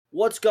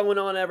What's going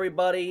on,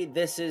 everybody?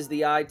 This is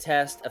the Eye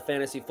Test, a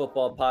fantasy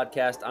football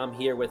podcast. I'm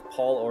here with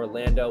Paul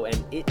Orlando,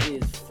 and it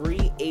is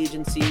free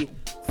agency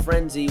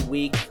frenzy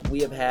week. We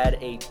have had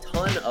a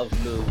ton of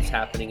moves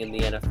happening in the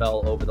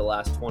NFL over the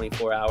last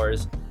 24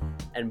 hours,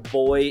 and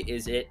boy,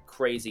 is it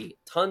crazy.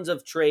 Tons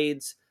of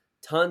trades,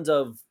 tons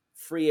of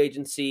free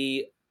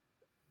agency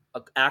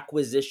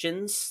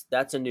acquisitions.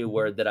 That's a new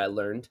word that I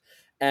learned.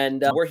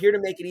 And we're here to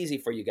make it easy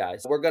for you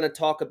guys. We're going to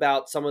talk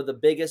about some of the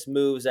biggest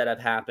moves that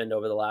have happened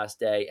over the last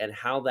day and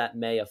how that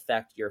may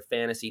affect your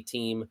fantasy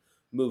team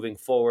moving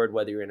forward,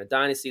 whether you're in a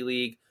dynasty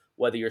league,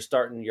 whether you're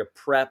starting your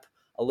prep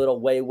a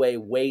little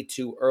way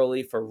too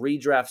early for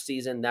redraft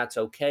season. That's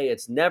okay.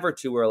 It's never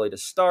too early to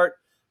start,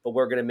 but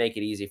we're going to make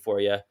it easy for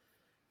you.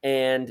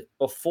 And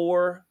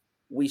before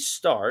we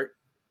start,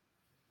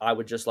 I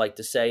would just like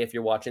to say, if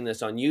you're watching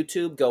this on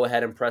YouTube, go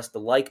ahead and press the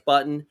like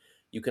button.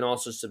 You can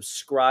also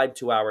subscribe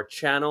to our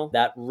channel.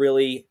 That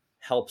really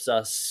helps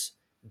us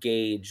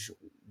gauge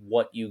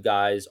what you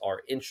guys are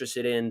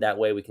interested in. That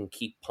way we can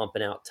keep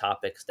pumping out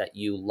topics that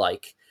you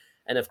like.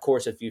 And of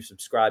course, if you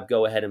subscribe,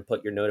 go ahead and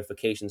put your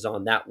notifications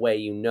on. That way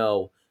you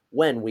know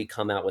when we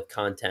come out with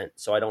content,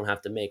 so I don't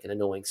have to make an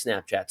annoying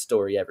Snapchat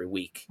story every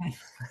week.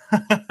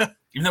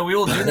 Even though we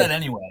will do that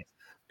anyway.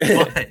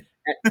 But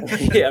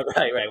Yeah,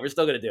 right. We're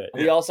still going to do it.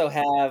 We also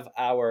have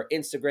our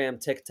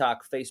Instagram,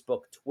 TikTok,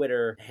 Facebook,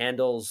 Twitter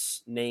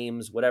handles,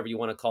 names, whatever you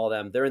want to call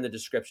them. They're in the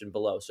description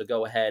below. So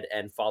go ahead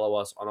and follow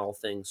us on all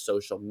things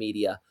social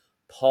media.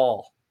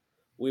 Paul,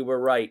 we were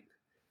right.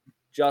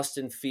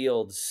 Justin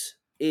Fields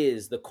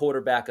is the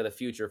quarterback of the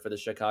future for the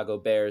Chicago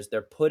Bears.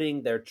 They're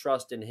putting their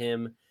trust in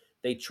him.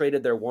 They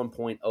traded their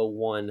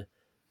 1.01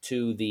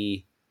 to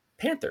the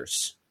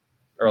Panthers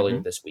earlier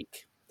this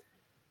week.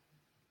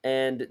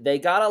 And they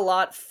got a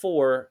lot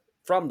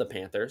from the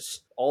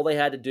Panthers. All they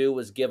had to do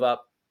was give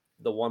up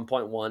the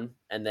 1.1,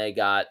 and they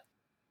got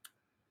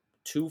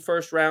 2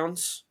 first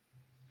rounds,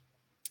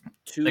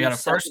 2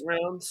 second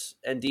rounds,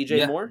 and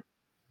DJ Moore.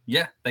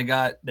 Yeah,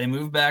 they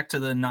moved back to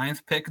the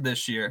 9th pick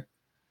this year.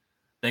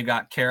 They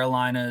got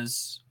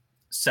Carolina's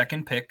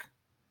 2nd pick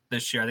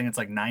this year. I think it's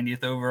like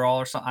 90th overall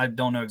or something. I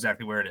don't know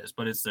exactly where it is,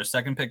 but it's their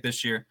 2nd pick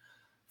this year.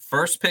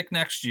 1st pick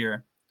next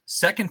year,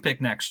 2nd pick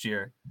next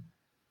year,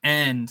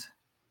 and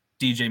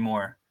DJ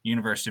Moore,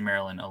 University of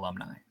Maryland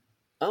alumni.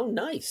 Oh,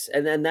 nice.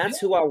 And then that's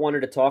who I wanted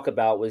to talk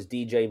about was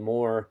DJ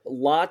Moore.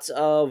 Lots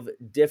of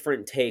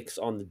different takes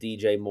on the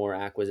DJ Moore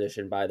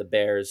acquisition by the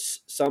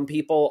Bears. Some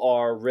people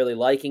are really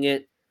liking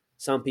it.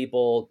 Some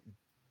people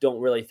don't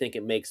really think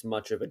it makes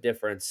much of a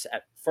difference.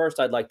 At first,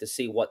 I'd like to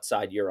see what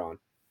side you're on.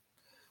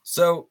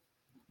 So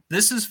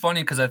this is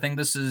funny because I think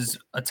this is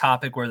a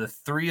topic where the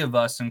three of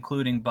us,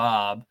 including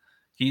Bob,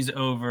 he's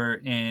over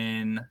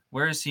in,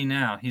 where is he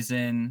now? He's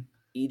in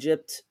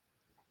Egypt.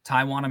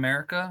 Taiwan,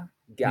 America?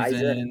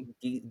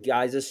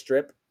 Giza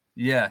Strip.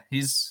 Yeah,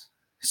 he's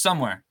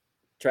somewhere.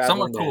 Traveling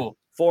somewhere cool.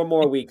 4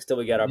 more weeks till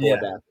we get our boy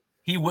back.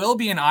 He will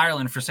be in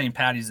Ireland for St.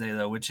 Paddy's Day,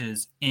 though, which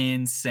is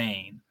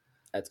insane.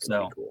 That's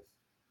going to be cool.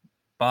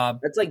 Bob.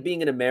 That's like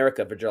being in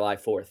America for July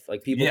 4th.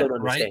 Like, people don't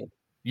understand. Right?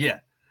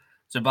 Yeah.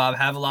 So, Bob,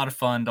 have a lot of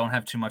fun. Don't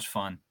have too much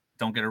fun.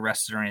 Don't get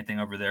arrested or anything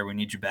over there. We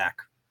need you back.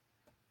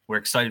 We're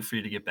excited for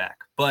you to get back.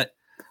 But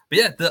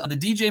yeah, the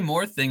DJ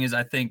Moore thing is,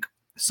 I think,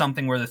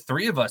 something where the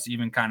three of us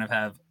even kind of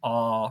have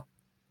all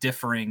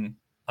differing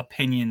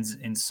opinions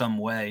in some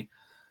way.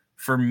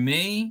 For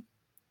me,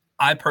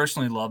 I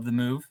personally love the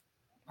move.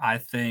 I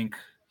think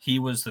he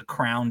was the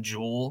crown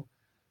jewel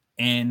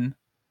in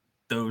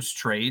those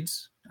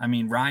trades. I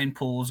mean, Ryan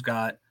Poole's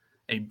got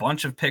a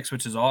bunch of picks,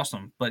 which is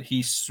awesome, but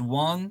he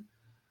swung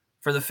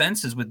for the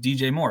fences with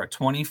DJ Moore,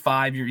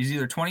 25 years. He's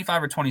either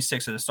 25 or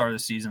 26 at the start of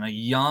the season, a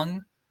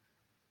young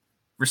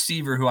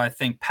receiver who I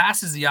think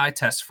passes the eye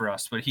test for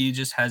us, but he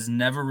just has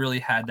never really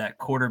had that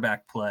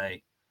quarterback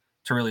play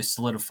to really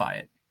solidify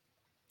it.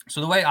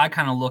 So the way I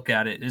kind of look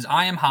at it is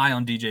I am high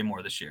on DJ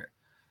Moore this year.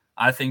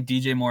 I think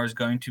DJ Moore is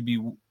going to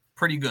be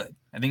pretty good.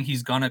 I think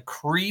he's going to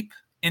creep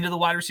into the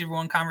wide receiver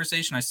 1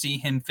 conversation. I see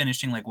him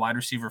finishing like wide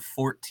receiver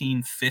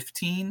 14,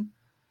 15,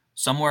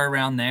 somewhere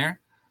around there.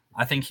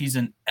 I think he's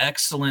an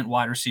excellent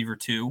wide receiver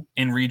 2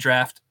 in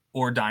redraft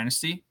or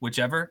dynasty,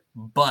 whichever.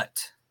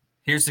 But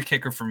here's the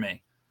kicker for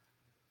me.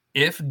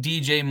 If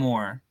DJ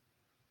Moore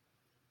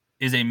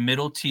is a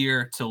middle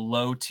tier to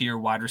low tier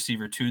wide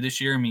receiver 2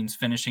 this year, means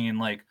finishing in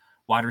like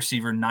wide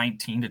receiver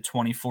 19 to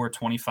 24,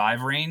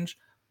 25 range,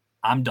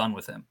 I'm done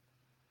with him.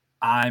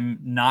 I'm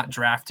not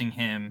drafting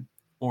him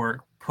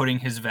or putting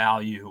his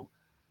value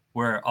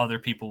where other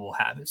people will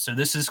have it. So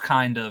this is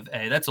kind of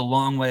that's a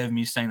long way of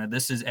me saying that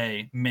this is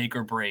a make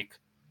or break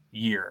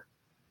year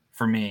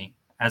for me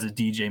as a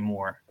DJ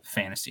Moore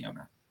fantasy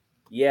owner.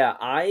 Yeah,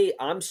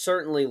 I'm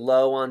certainly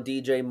low on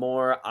DJ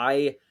Moore.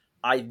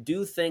 I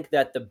do think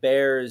that the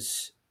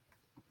Bears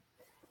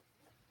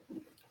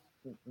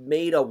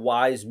made a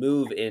wise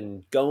move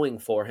in going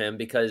for him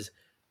because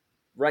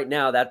right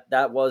now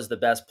that was the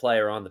best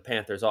player on the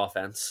Panthers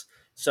offense.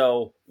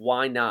 So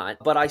why not?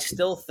 But I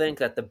still think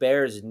that the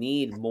Bears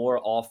need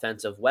more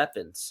offensive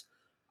weapons.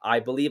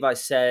 I believe I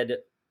said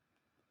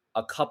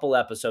a couple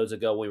episodes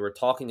ago, we were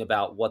talking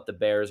about what the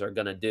Bears are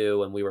going to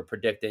do, and we were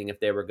predicting if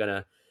they were going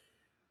to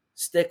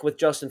stick with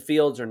Justin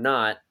Fields or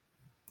not.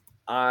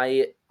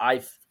 I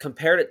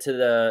compared it to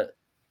the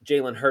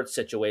Jalen Hurts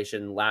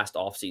situation last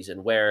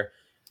offseason, where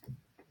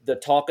the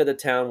talk of the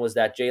town was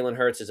that Jalen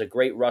Hurts is a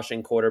great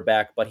rushing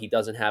quarterback, but he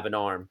doesn't have an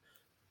arm.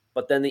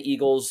 But then the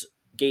Eagles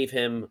gave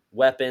him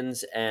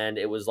weapons, and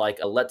it was like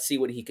a let's see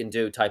what he can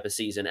do type of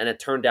season, and it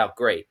turned out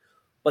great.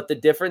 But the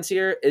difference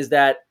here is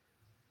that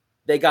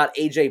they got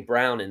A.J.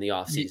 Brown in the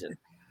offseason.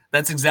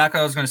 That's exactly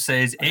what I was going to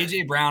say. Is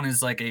A.J. Brown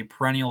is like a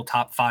perennial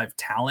top 5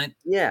 talent.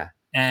 Yeah.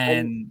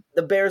 And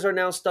the Bears are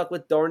now stuck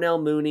with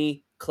Darnell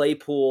Mooney,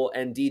 Claypool,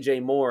 and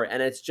DJ Moore,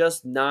 and it's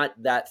just not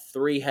that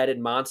three-headed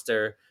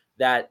monster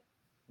that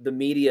the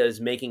media is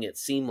making it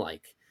seem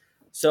like.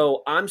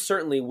 So I'm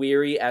certainly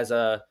weary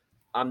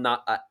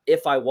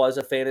if I was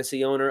a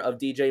fantasy owner of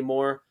DJ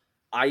Moore,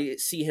 I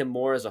see him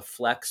more as a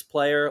flex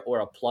player or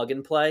a plug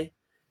and play.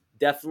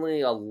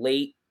 Definitely a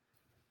late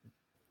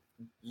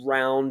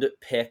round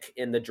pick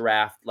in the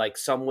draft, like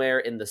somewhere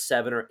in the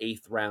 7th or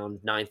 8th round,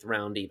 9th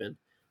round even.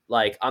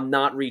 Like, I'm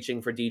not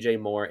reaching for DJ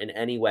Moore in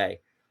any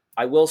way.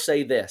 I will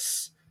say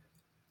this.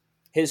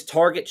 His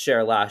target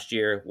share last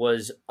year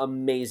was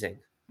amazing.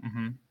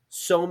 Mm-hmm.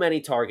 So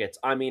many targets.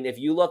 I mean, if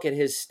you look at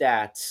his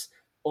stats,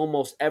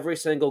 almost every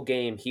single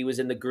game he was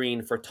in the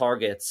green for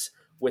targets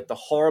with the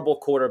horrible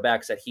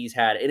quarterbacks that he's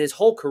had in his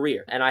whole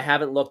career. And I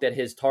haven't looked at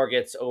his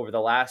targets over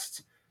the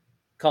last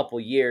couple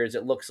years.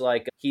 It looks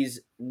like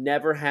he's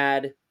never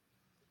had,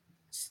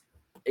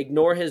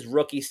 ignore his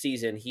rookie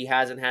season, he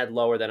hasn't had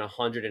lower than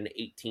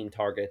 118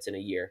 targets in a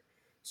year.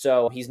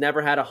 So he's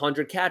never had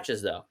 100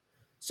 catches, though.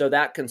 So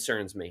that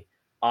concerns me.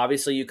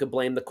 Obviously, you could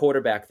blame the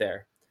quarterback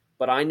there.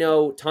 But I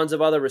know tons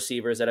of other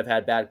receivers that have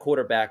had bad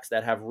quarterbacks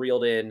that have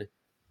reeled in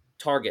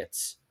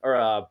targets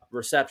or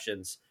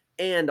receptions.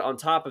 And on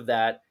top of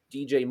that,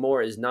 DJ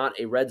Moore is not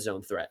a red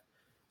zone threat.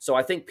 So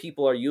I think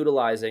people are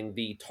utilizing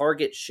the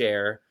target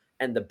share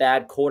and the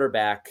bad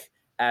quarterback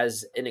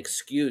as an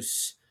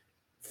excuse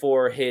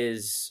for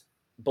his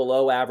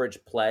below average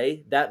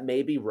play. That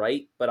may be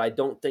right, but I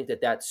don't think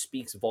that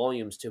speaks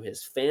volumes to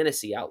his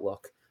fantasy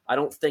outlook. I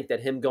don't think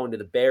that him going to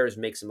the Bears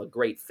makes him a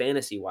great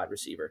fantasy wide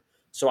receiver.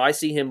 So I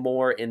see him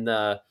more in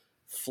the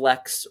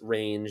flex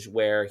range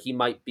where he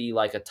might be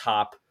like a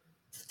top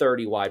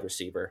 30 wide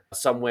receiver,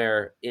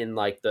 somewhere in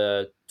like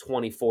the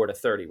 24 to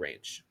 30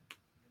 range.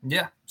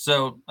 Yeah.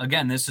 So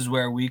again, this is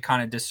where we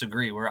kind of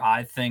disagree, where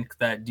I think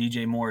that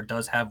DJ Moore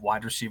does have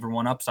wide receiver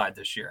 1 upside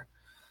this year.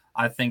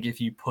 I think if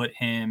you put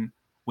him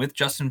with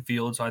Justin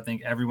Fields, who I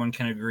think everyone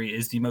can agree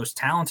is the most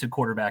talented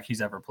quarterback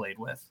he's ever played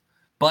with.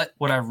 But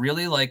what I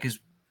really like is,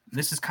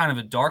 this is kind of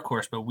a dark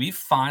horse, but we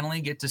finally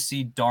get to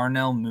see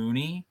Darnell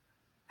Mooney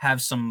have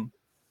some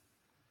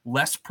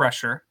less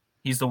pressure.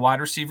 He's the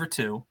wide receiver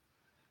 2.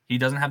 He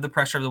doesn't have the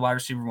pressure of the wide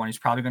receiver 1. He's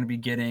probably going to be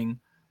getting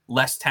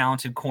less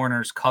talented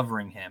corners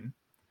covering him.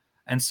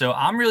 And so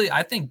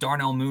I think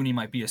Darnell Mooney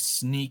might be a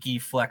sneaky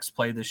flex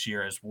play this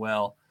year as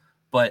well.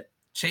 But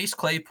Chase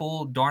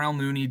Claypool, Darnell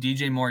Mooney,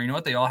 DJ Moore, you know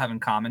what they all have in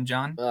common,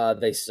 John?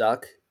 They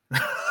suck.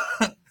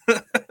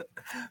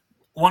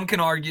 One can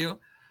argue,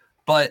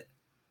 but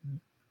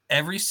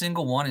every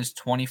single one is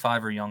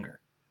 25 or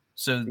younger.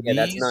 So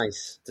that's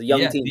nice. It's a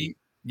young team.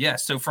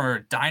 So from a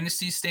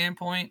dynasty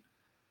standpoint,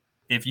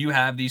 if you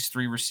have these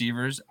 3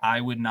 receivers, I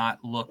would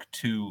not look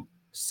to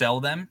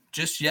sell them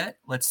just yet.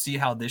 Let's see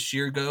how this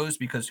year goes,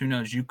 because who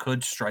knows, you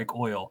could strike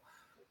oil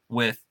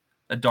with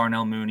a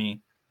Darnell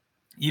Mooney.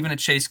 Even a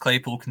Chase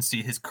Claypool can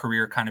see his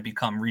career kind of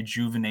become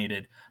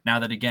rejuvenated now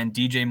that, again,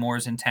 DJ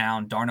Moore's in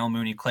town. Darnell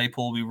Mooney,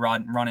 Claypool will be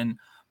running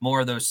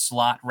more of those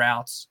slot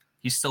routes.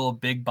 He's still a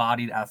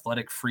big-bodied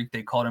athletic freak.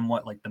 They called him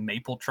like the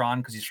Mapletron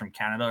because he's from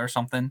Canada or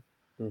something.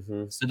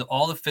 Mm-hmm. So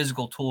all the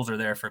physical tools are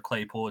there for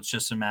Claypool. It's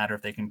just a matter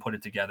if they can put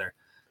it together.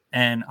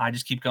 And I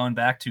just keep going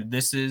back to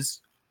this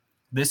is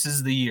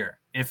the year.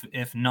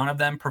 If none of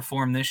them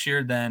perform this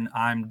year, then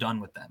I'm done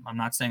with them. I'm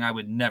not saying I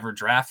would never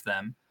draft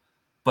them,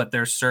 but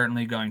they're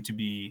certainly going to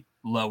be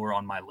lower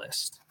on my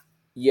list.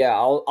 Yeah,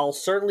 I'll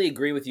certainly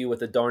agree with you with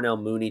the Darnell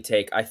Mooney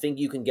take. I think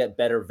you can get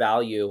better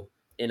value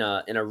in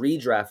a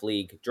redraft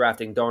league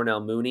drafting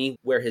Darnell Mooney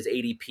where his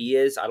ADP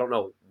is. I don't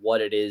know what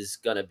it is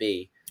going to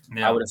be.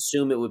 Yeah. I would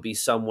assume it would be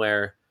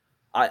somewhere.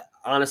 I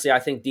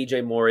think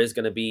DJ Moore is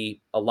going to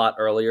be a lot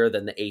earlier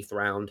than the 8th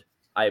round.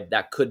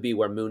 That could be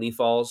where Mooney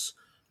falls,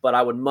 but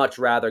I would much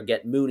rather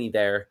get Mooney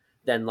there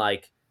than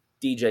like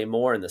DJ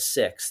Moore in the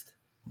 6th.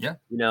 Yeah.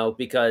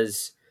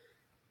 Because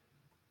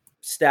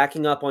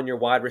stacking up on your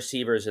wide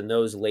receivers in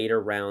those later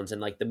rounds and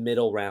like the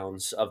middle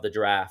rounds of the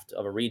draft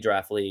of a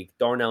redraft league,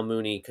 Darnell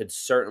Mooney could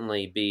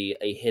certainly be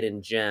a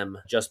hidden gem,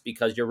 just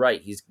because you're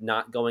right. He's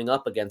not going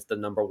up against the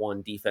number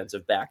 1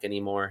 defensive back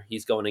anymore.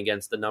 He's going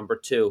against the number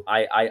 2.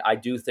 I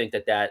do think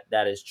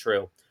that is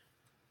true.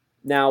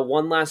 Now,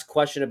 one last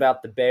question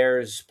about the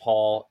Bears,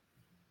 Paul.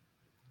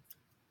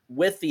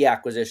 With the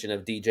acquisition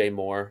of DJ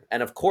Moore,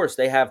 and of course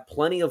they have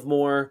plenty of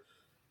more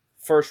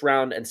first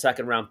round and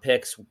second round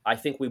picks, I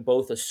think we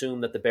both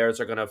assume that the Bears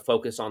are going to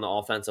focus on the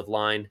offensive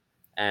line.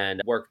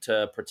 and work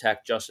to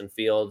protect Justin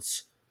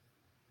Fields.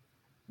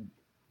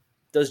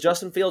 Does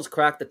Justin Fields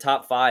crack the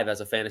top 5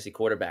 as a fantasy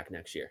quarterback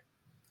next year?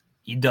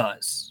 He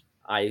does.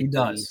 I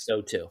believe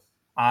so too.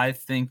 I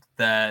think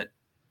that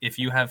if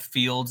you have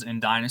Fields in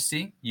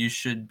Dynasty, you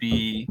should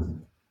be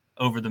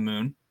over the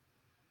moon.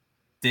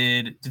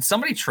 Did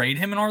somebody trade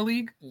him in our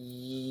league?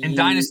 In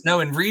Dynasty, no,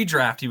 in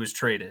redraft he was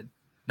traded.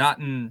 Not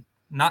in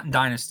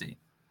Dynasty.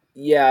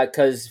 Yeah,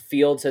 because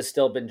Fields has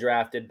still been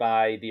drafted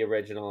by the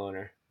original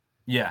owner.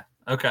 Yeah,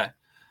 okay.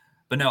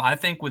 But no, I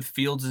think with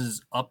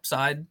Fields'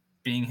 upside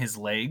being his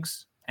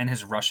legs and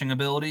his rushing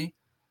ability,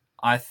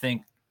 I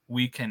think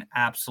we can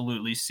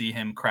absolutely see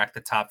him crack the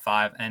top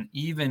 5. And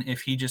even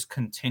if he just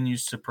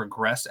continues to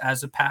progress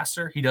as a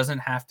passer, he doesn't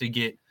have to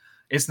get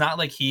 – it's not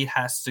like he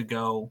has to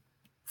go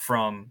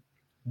from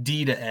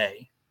D to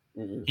A.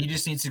 Mm-hmm. He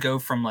just needs to go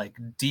from like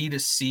D to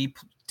C,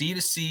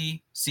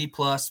 C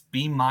plus,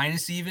 B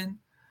minus even.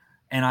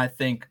 And I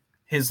think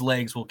his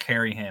legs will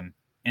carry him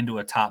into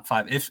a top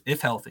 5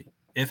 if healthy.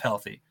 If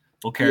healthy,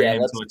 will carry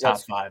him to a top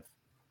 5.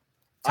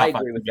 I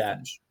agree with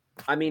that.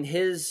 I mean,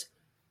 his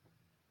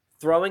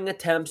throwing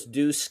attempts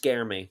do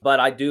scare me, but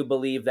I do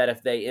believe that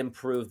if they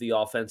improve the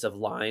offensive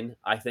line,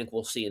 I think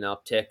we'll see an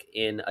uptick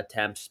in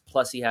attempts.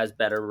 Plus, he has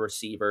better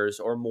receivers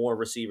or more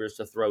receivers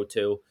to throw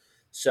to.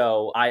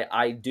 So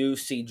I do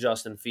see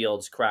Justin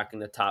Fields cracking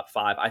the top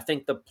 5. I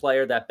think the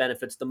player that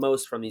benefits the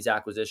most from these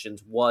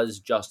acquisitions was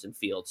Justin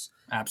Fields.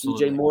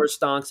 Absolutely. DJ Moore's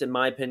stonks, in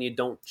my opinion,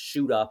 don't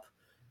shoot up.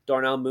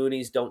 Darnell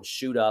Mooney's don't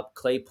shoot up.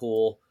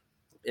 Claypool,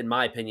 in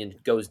my opinion,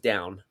 goes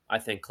down. I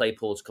think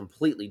Claypool's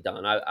completely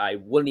done. I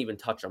wouldn't even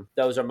touch him.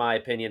 Those are my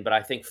opinion, but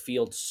I think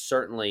Fields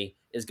certainly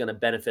is going to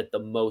benefit the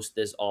most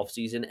this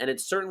offseason, and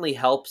it certainly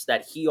helps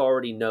that he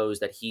already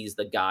knows that he's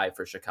the guy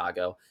for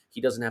Chicago.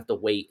 He doesn't have to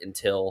wait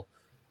until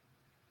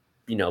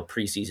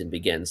preseason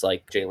begins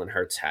like Jalen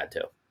Hurts had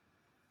to.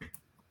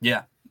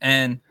 Yeah,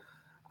 and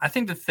I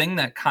think the thing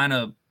that kind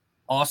of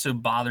also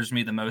bothers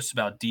me the most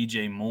about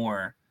DJ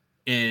Moore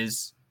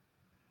is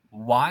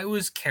why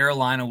was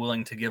Carolina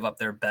willing to give up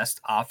their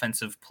best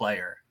offensive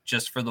player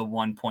just for the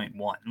 1.1?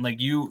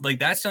 Like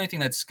that's the only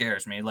thing that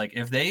scares me. Like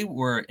if they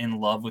were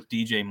in love with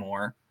DJ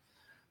Moore,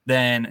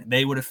 then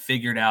they would have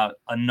figured out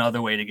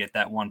another way to get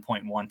that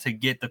 1.1 to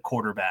get the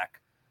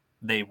quarterback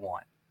they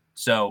want.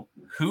 So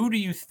who do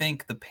you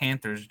think the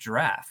Panthers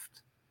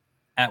draft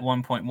at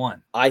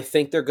 1.1? I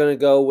think they're going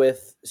to go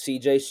with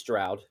CJ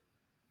Stroud.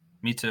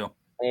 Me too.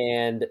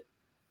 And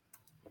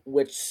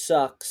which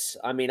sucks.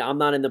 I mean, I'm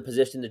not in the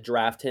position to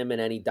draft him in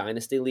any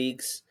dynasty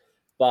leagues,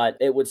 but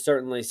it would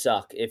certainly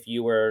suck if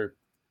you were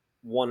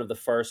one of the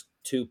first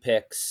 2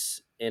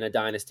 picks in a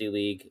dynasty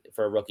league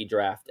for a rookie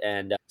draft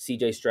and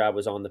CJ Stroud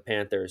was on the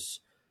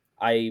Panthers.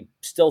 I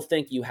still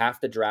think you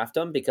have to draft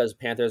him because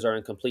Panthers are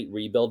in complete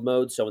rebuild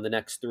mode. So in the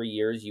next 3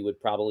 years, you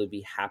would probably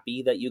be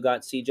happy that you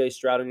got CJ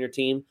Stroud on your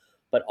team.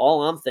 But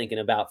all I'm thinking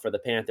about for the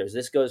Panthers,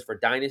 this goes for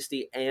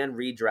dynasty and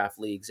redraft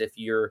leagues. If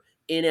you're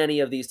in any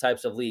of these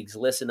types of leagues,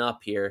 listen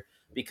up here,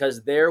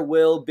 because there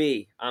will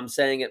be, I'm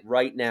saying it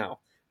right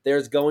now,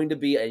 there's going to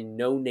be a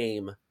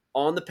no-name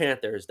on the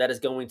Panthers that is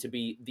going to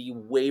be the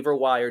waiver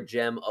wire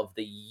gem of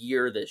the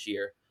year this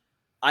year.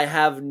 I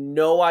have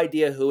no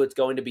idea who it's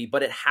going to be,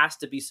 but it has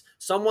to be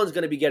someone's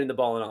going to be getting the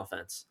ball in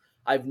offense.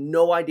 I have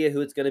no idea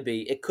who it's going to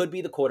be. It could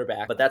be the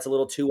quarterback, but that's a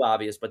little too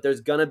obvious. But there's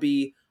going to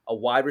be a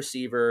wide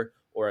receiver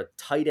or a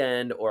tight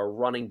end or a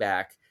running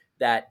back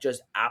that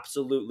just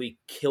absolutely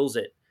kills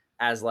it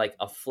as like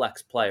a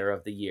flex player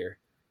of the year.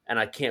 And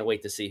I can't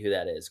wait to see who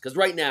that is. Because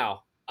right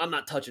now, I'm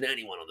not touching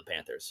anyone on the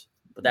Panthers.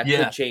 But that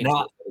could change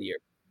for the year.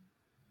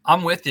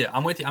 I'm with you.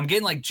 I'm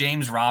getting like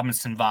James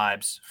Robinson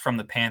vibes from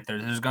the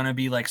Panthers. There's going to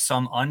be like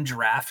some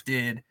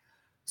undrafted,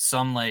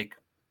 some like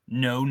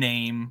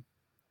no-name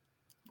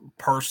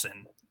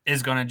person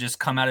is going to just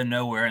come out of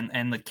nowhere.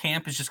 And the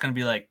camp is just going to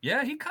be like,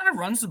 yeah, he kind of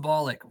runs the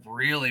ball like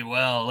really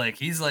well. Like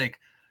he's like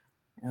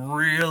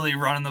really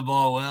running the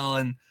ball well.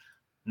 And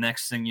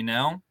next thing you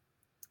know,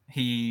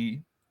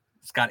 he's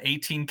got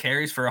 18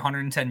 carries for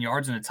 110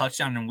 yards and a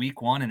touchdown in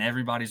week 1. And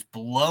everybody's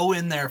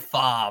blowing their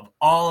fob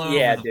all over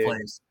the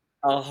place.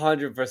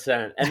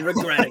 100% and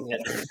regretting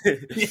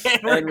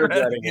it.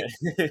 Regretting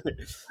it.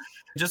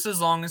 Just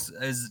as long as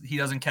he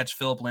doesn't catch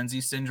Philip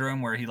Lindsay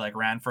syndrome where he like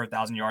ran for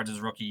 1,000 yards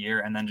his rookie year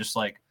and then just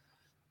like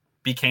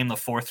became the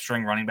 4th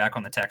string running back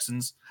on the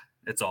Texans,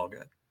 it's all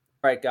good.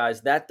 All right,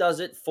 guys, that does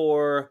it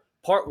for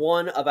part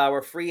 1 of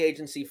our free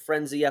agency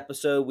frenzy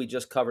episode. We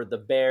just covered the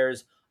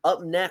Bears.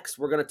 Up next,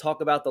 we're going to talk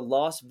about the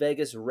Las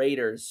Vegas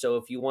Raiders. So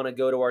if you want to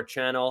go to our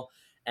channel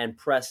and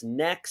press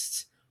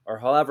next, or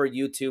however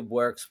YouTube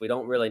works, we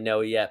don't really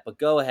know yet, but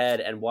go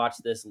ahead and watch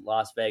this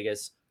Las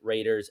Vegas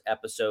Raiders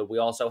episode. We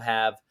also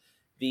have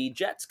the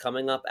Jets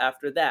coming up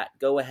after that.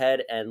 Go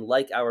ahead and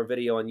like our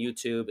video on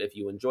YouTube if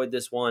you enjoyed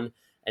this one,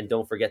 and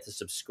don't forget to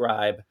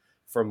subscribe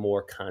for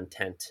more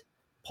content.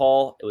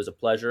 Paul, it was a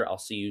pleasure. I'll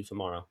see you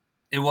tomorrow.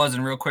 It was,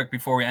 and real quick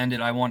before we end it,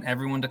 I want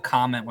everyone to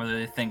comment whether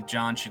they think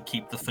John should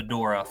keep the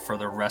fedora for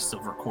the rest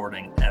of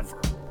recording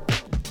ever.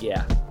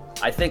 Yeah,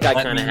 I think I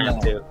kind of have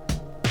to.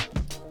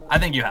 I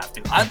think you have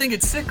to. I think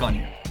it's sick on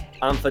you.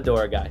 I'm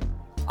fedora guy.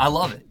 I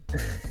love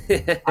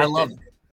it. I love it.